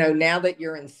 you know, now that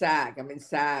you're in SAG, I'm in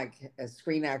SAG, as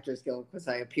Screen Actors Guild, because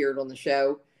I appeared on the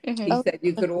show. Mhm. He said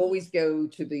you could always go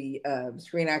to the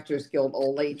Screen Actors Guild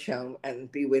old age home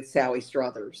and be with Sally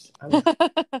Struthers.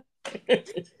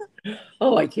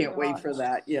 Oh, I can't wait for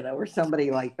that, you know, or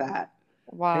somebody like that.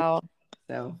 Wow.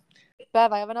 So,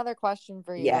 Bev, I have another question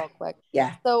for you yeah, real quick.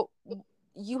 yeah. So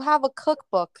you have a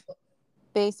cookbook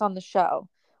based on the show.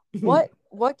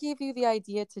 What gave you the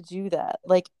idea to do that?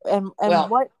 Like, and Well,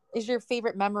 what is your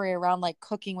favorite memory around like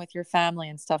cooking with your family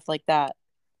and stuff like that?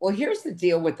 well, here's the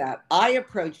deal with that. I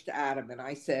approached Adam and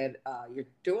I said, you're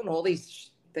doing all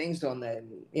these things on the,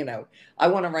 you know, I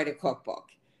want to write a cookbook.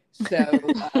 So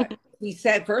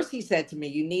First he said to me,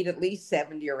 you need at least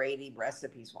 70 or 80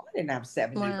 recipes. Well, I didn't have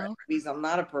 70 Wow. recipes. I'm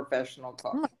not a professional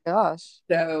Oh my cook. gosh.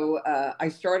 So I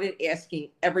started asking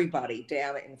everybody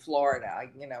down in Florida. I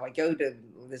go to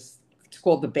this, it's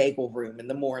called the Bagel Room in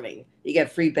the morning. You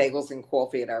get free bagels and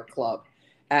coffee at our club.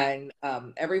 And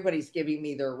everybody's giving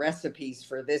me their recipes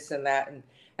for this and that.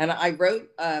 And I wrote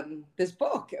this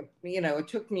book. It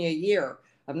took me a year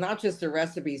of not just the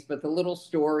recipes, but the little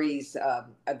stories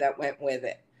that went with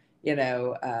it.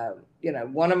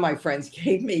 One of my friends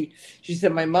gave me, she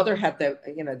said, my mother had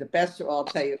the best, well, I'll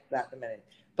tell you that in a minute.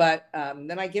 But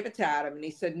then I give it to Adam and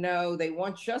he said, no, they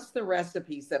want just the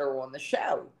recipes that are on the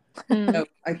show. So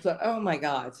I thought, oh my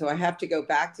God. So I have to go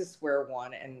back to square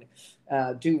one and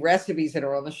do recipes that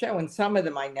are on the show. And some of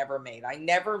them I never made. I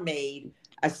never made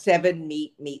a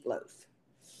 7-meat meatloaf.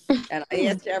 And I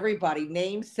asked everybody,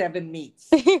 name 7 meats.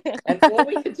 And all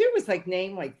we could do was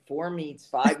name 4 meats,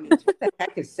 5 meats. What the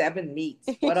heck is 7 meats?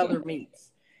 What other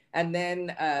meats? And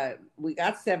then we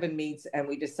got 7 meats and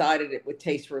we decided it would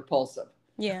taste repulsive.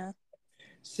 Yeah.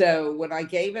 So when I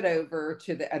gave it over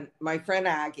to my friend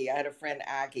Aggie, I had a friend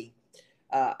Aggie,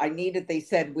 they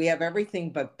said, we have everything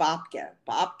but babka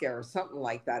or something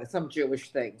like that. It's some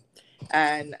Jewish thing.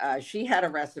 And she had a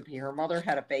recipe. Her mother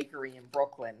had a bakery in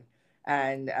Brooklyn.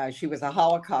 And she was a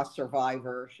Holocaust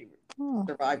survivor. She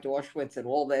survived Auschwitz and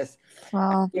all this.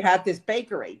 Wow. She had this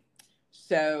bakery.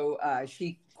 So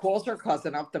she calls her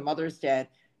cousin up, the mother's dead,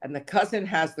 and the cousin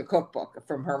has the cookbook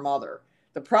from her mother.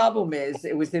 The problem is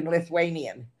it was in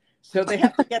Lithuanian. So they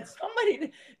have to get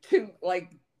somebody to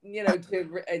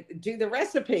do the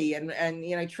recipe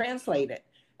and translate it.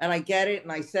 And I get it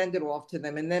and I send it off to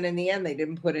them. And then in the end, they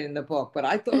didn't put it in the book. But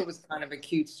I thought it was kind of a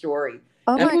cute story.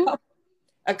 Oh and my God.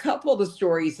 a couple of the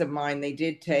stories of mine, they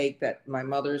did take that my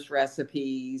mother's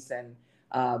recipes and,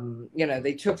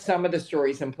 they took some of the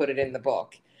stories and put it in the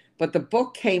book. But the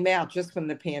book came out just when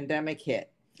the pandemic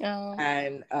hit. Oh.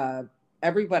 And a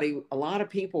lot of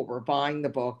people were buying the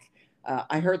book.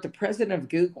 I heard the president of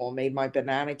Google made my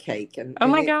banana cake. Oh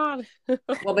my God.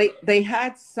 Well, they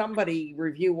had somebody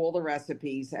review all the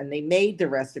recipes and they made the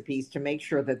recipes to make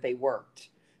sure that they worked.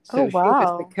 So she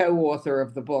was the co-author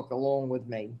of the book along with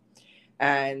me.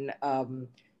 And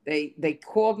they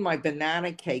called my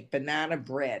banana cake banana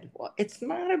bread. Well, it's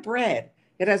not a bread.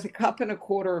 It has 1.25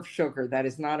 cups of sugar. That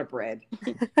is not a bread.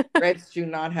 Breads do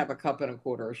not have 1.25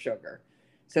 cups of sugar.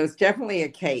 So it's definitely a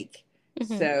cake.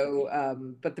 Mm-hmm.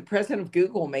 So, but the president of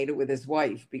Google made it with his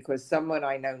wife because someone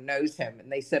I know knows him.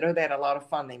 And they said, oh, they had a lot of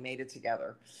fun. They made it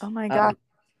together. Oh my God.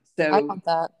 So I want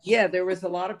that. Yeah, there was a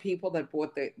lot of people that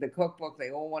bought the cookbook.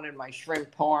 They all wanted my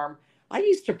shrimp parm. I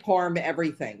used to parm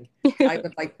everything. I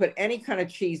would put any kind of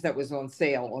cheese that was on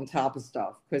sale on top of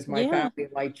stuff because my family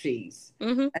liked cheese.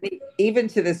 Mm-hmm. And even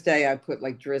to this day, I put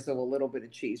drizzle a little bit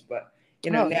of cheese. But,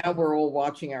 now we're all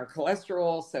watching our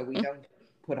cholesterol, so we don't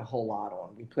put a whole lot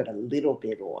on. We put a little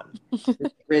bit on,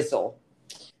 drizzle,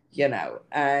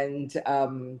 and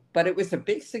but it was a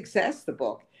big success, the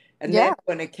book. And then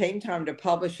when it came time to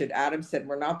publish it, Adam said,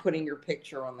 we're not putting your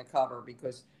picture on the cover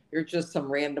because you're just some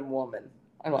random woman.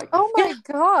 I'm like, oh my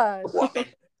gosh.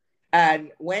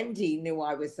 And Wendy knew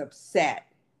I was upset.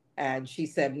 And she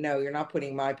said, no, you're not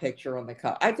putting my picture on the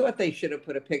cover. I thought they should have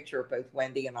put a picture of both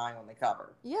Wendy and I on the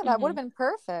cover. Yeah, that would have been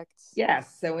perfect.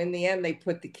 Yes. So in the end, they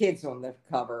put the kids on the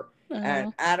cover.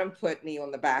 And Adam put me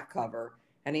on the back cover.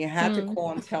 And he had to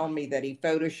call and tell me that he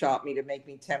photoshopped me to make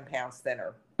me 10 pounds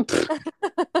thinner.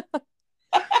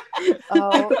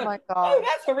 Oh my God. Oh,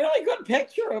 that's a really good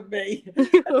picture of me. And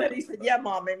then he said, yeah,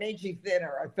 Mom, I made you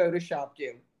thinner. I photoshopped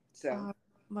you. So oh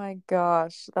my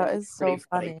gosh, that is so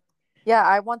funny. Yeah,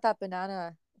 I want that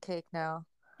banana cake now.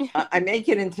 I make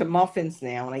it into muffins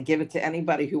now and I give it to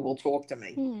anybody who will talk to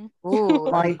me.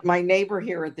 Ooh. My neighbor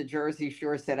here at the Jersey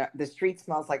Shore said the street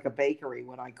smells like a bakery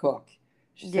when I cook.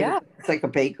 She said, it's like a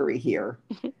bakery here.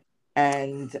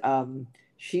 And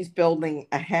she's building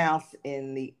a house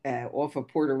in the off of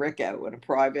Puerto Rico in a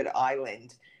private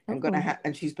island.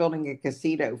 And she's building a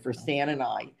casino for Stan and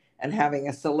I and having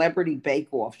a celebrity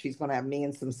bake-off. She's going to have me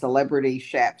and some celebrity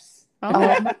chefs.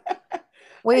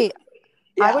 Wait,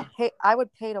 I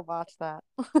would pay to watch that.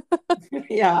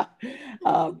 Yeah.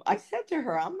 I said to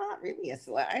her, I'm not really a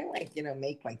celebrity. I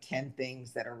make 10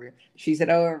 things that are real. She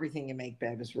said, oh, everything you make,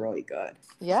 Bev, is really good.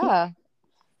 Yeah.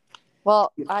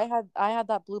 Well, I had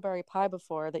that blueberry pie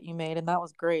before that you made, and that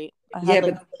was great.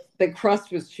 But the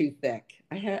crust was too thick.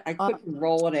 I couldn't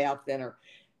roll it out thinner.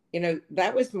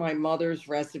 That was my mother's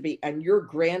recipe and your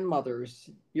great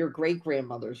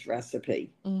grandmother's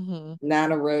recipe. Mm-hmm.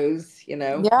 Nana Rose,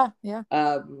 Yeah.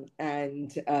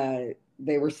 And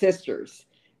they were sisters.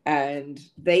 and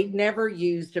they never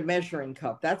used a measuring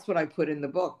cup. That's what I put in the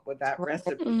book with that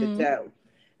recipe, the dough.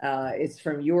 It's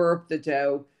from Europe, the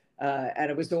dough. And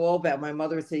it was all about, my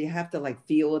mother would say, you have to like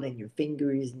feel it in your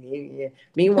fingers.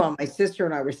 Meanwhile, my sister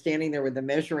and I were standing there with the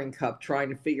measuring cup trying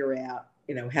to figure out,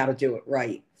 how to do it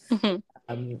right.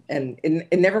 And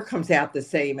it never comes out the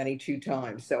same any two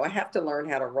times. So I have to learn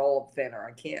how to roll it thinner.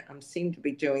 I seem to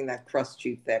be doing that crust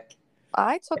too thick.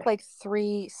 I took like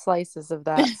 3 slices of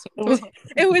that. So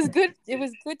it was good. It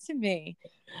was good to me.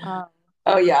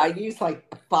 Oh yeah, I used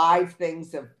like 5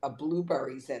 things of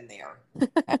blueberries in there.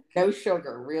 No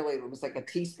sugar, really. It was like a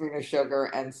teaspoon of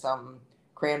sugar and some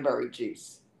cranberry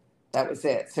juice. That was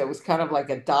it. So it was kind of like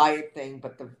a diet thing,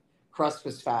 but the crust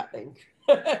was fattening.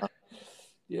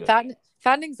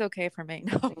 Fattening's okay for me.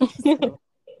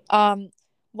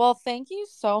 Well, thank you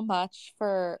so much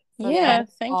for thank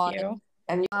on. you.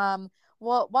 And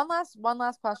well, one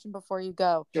last question before you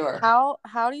go. Sure. How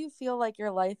do you feel like your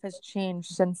life has changed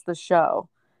since the show?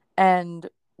 And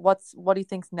what do you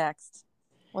think's next?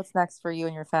 What's next for you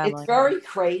and your family? It's very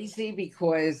crazy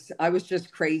because I was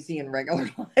just crazy in regular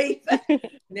life.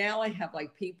 Now I have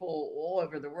like people all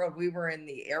over the world. We were in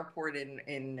the airport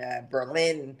in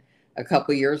Berlin a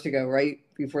couple of years ago, right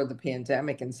before the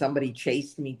pandemic, and somebody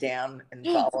chased me down and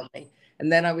followed me.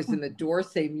 And then I was in the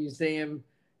d'Orsay Museum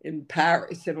in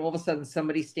Paris, and all of a sudden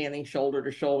somebody standing shoulder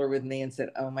to shoulder with me and said,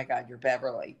 "Oh my God, you're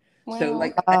Beverly." Wow. So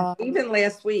like even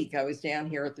last week, I was down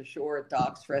here at the shore at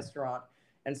Doc's restaurant,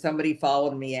 and somebody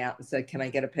followed me out and said, "Can I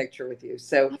get a picture with you?"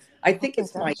 So I think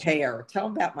it's my hair. Tell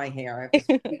them about my hair. I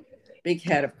have this big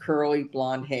head of curly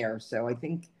blonde hair, so I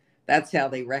think that's how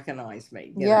they recognize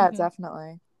me. You know?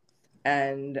 Definitely.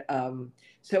 And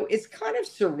so it's kind of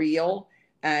surreal.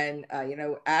 And,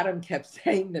 Adam kept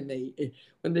saying to me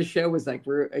when the show was like,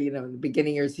 in the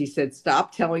beginning years, he said,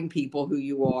 stop telling people who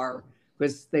you are,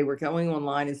 because they were going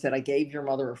online and said, I gave your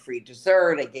mother a free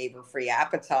dessert. I gave her free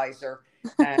appetizer.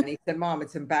 And he said, Mom,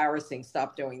 it's embarrassing.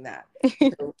 Stop doing that.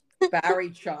 So Barry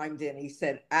chimed in. He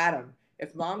said, Adam,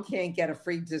 if Mom can't get a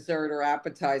free dessert or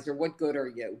appetizer, what good are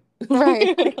you?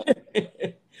 Right.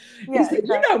 He said,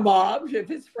 Mom,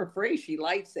 if it's for free, she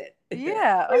likes it.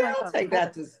 Yeah. I'll take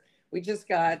that. We just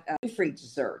got free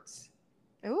desserts.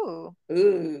 Ooh.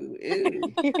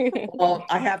 Well,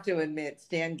 I have to admit,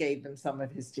 Stan gave them some of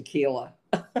his tequila.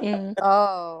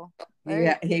 Oh.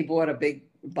 Yeah, he bought a big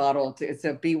bottle. It's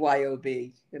a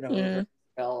BYOB,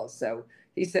 So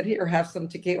he said, here, have some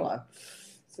tequila.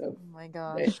 So, oh my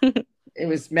gosh. It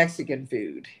was Mexican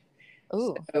food.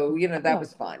 Ooh. So, that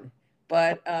was fun.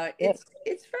 But it's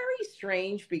very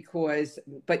strange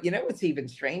but what's even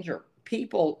stranger?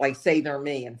 People like say they're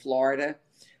me in Florida.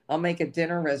 I'll make a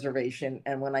dinner reservation,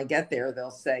 and when I get there, they'll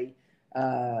say,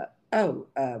 I'll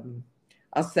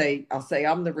say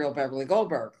I'm the real Beverly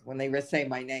Goldberg when they say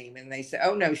my name, and they say,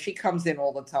 oh no, she comes in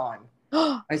all the time.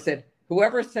 I said,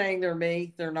 whoever's saying they're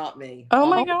me, they're not me. Oh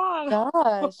my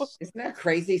gosh. Isn't that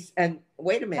crazy? And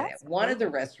wait a minute. One of the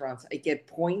restaurants, I get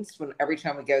points every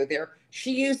time we go there.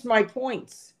 She used my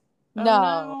points.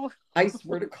 No. I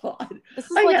swear to God.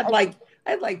 I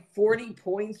had like 40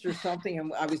 points or something,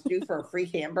 and I was due for a free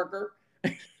hamburger.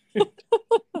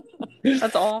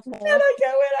 That's awful. And I go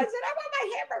in, I said, I want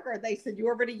my hamburger. They said, you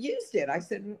already used it. I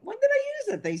said, when did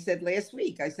I use it? They said, last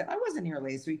week. I said, I wasn't here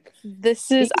last week.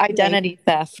 This is identity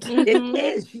theft. It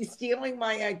is. She's stealing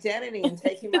my identity and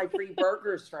taking my free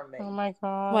burgers from me. Oh my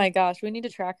God. Oh my gosh. We need to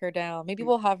track her down. Maybe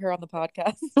we'll have her on the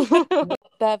podcast.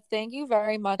 Bev, thank you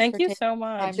very much. Thank you so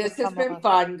much. This has been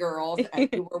fun, girls. And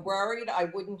you were worried I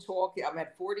wouldn't talk. I'm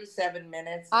at 47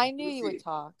 minutes. I knew you would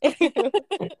talk.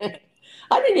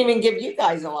 I didn't even give you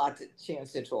guys a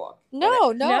chance to talk.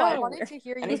 No. I wanted to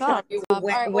hear you talk.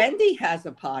 Wendy has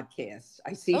a podcast.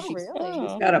 I see she's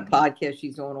got a podcast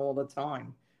she's on all the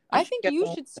time. I think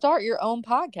you should start your own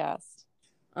podcast.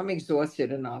 I'm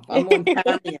exhausted enough. I'm on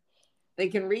Cameo. They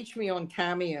can reach me on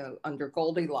Cameo under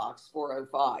Goldilocks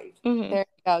 405. There you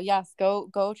go. Yes,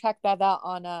 go check that out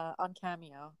on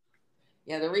Cameo.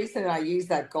 Yeah, the reason I use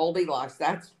that Goldilocks,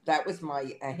 that was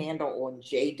my handle on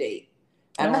JDate.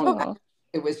 And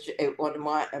it was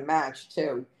a match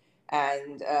too.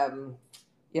 And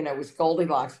it was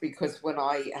Goldilocks because when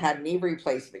I had knee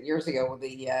replacement years ago,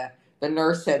 the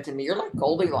nurse said to me, "You're like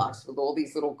Goldilocks with all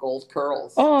these little gold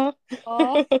curls." Oh.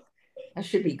 I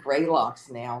should be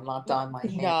Graylocks now. I'm not dyeing my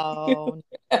hair. No.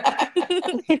 I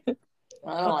don't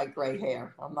like gray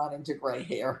hair. I'm not into gray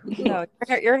hair. No,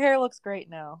 your hair looks great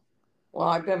now. Well,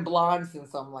 I've been blonde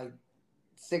since I'm like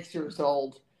 6 years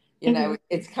old.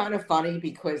 It's kind of funny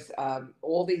because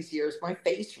all these years, my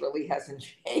face really hasn't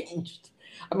changed.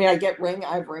 I mean, I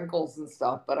have wrinkles and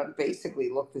stuff, but I basically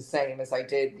look the same as I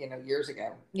did, years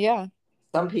ago. Yeah.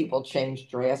 Some people change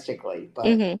drastically, but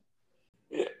Mm-hmm.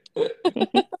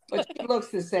 but she looks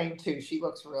the same too. She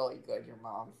looks really good, your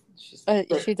mom. She's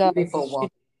She a does. beautiful woman.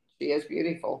 She is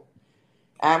beautiful.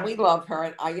 And we love her.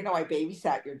 And I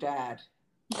babysat your dad.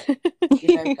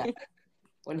 You know that.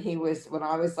 When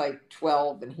I was like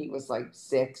 12 and he was like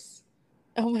 6.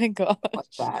 Oh my gosh.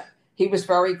 Like that. He was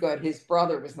very good. His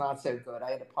brother was not so good.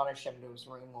 I had to punish him to his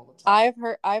room all the time.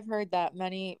 I've heard that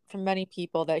from many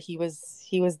people that he was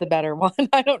the better one.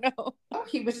 I don't know. Oh,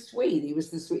 he was sweet. He was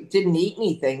the sweet. Didn't eat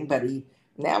anything, but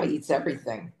now he eats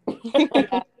everything.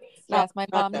 Yes, my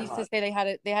not mom that used to much. say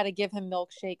they had to give him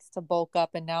milkshakes to bulk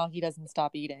up, and now he doesn't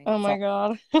stop eating. Oh my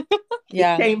God.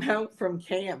 Yeah. He came home from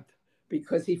camp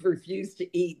because he refused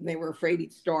to eat, and they were afraid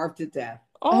he'd starve to death.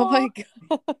 Oh my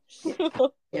gosh.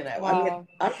 Wow. Wow. I mean,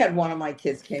 I had one of my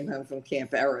kids came home from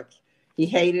camp, Eric. He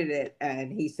hated it,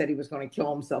 and he said he was going to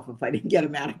kill himself if I didn't get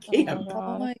him out of camp.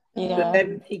 Oh my God. Yeah.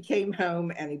 Then he came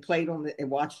home and he played and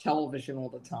watched television all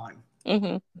the time,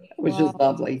 Mm-hmm. which is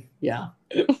lovely. Yeah.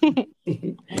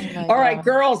 Oh All right,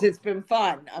 girls, it's been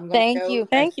fun. I'm going Thank you.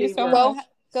 Thank you so much.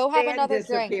 Go have Stan another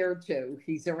drink. disappeared too.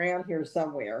 He's around here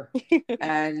somewhere.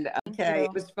 And okay, you.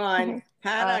 it was fun.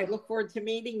 Hannah, I look forward to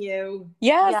meeting you.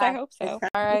 Yes, I hope so.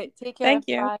 All right. Take care. Thank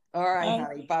you. Bye. All right, Bye.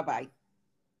 honey. Bye-bye.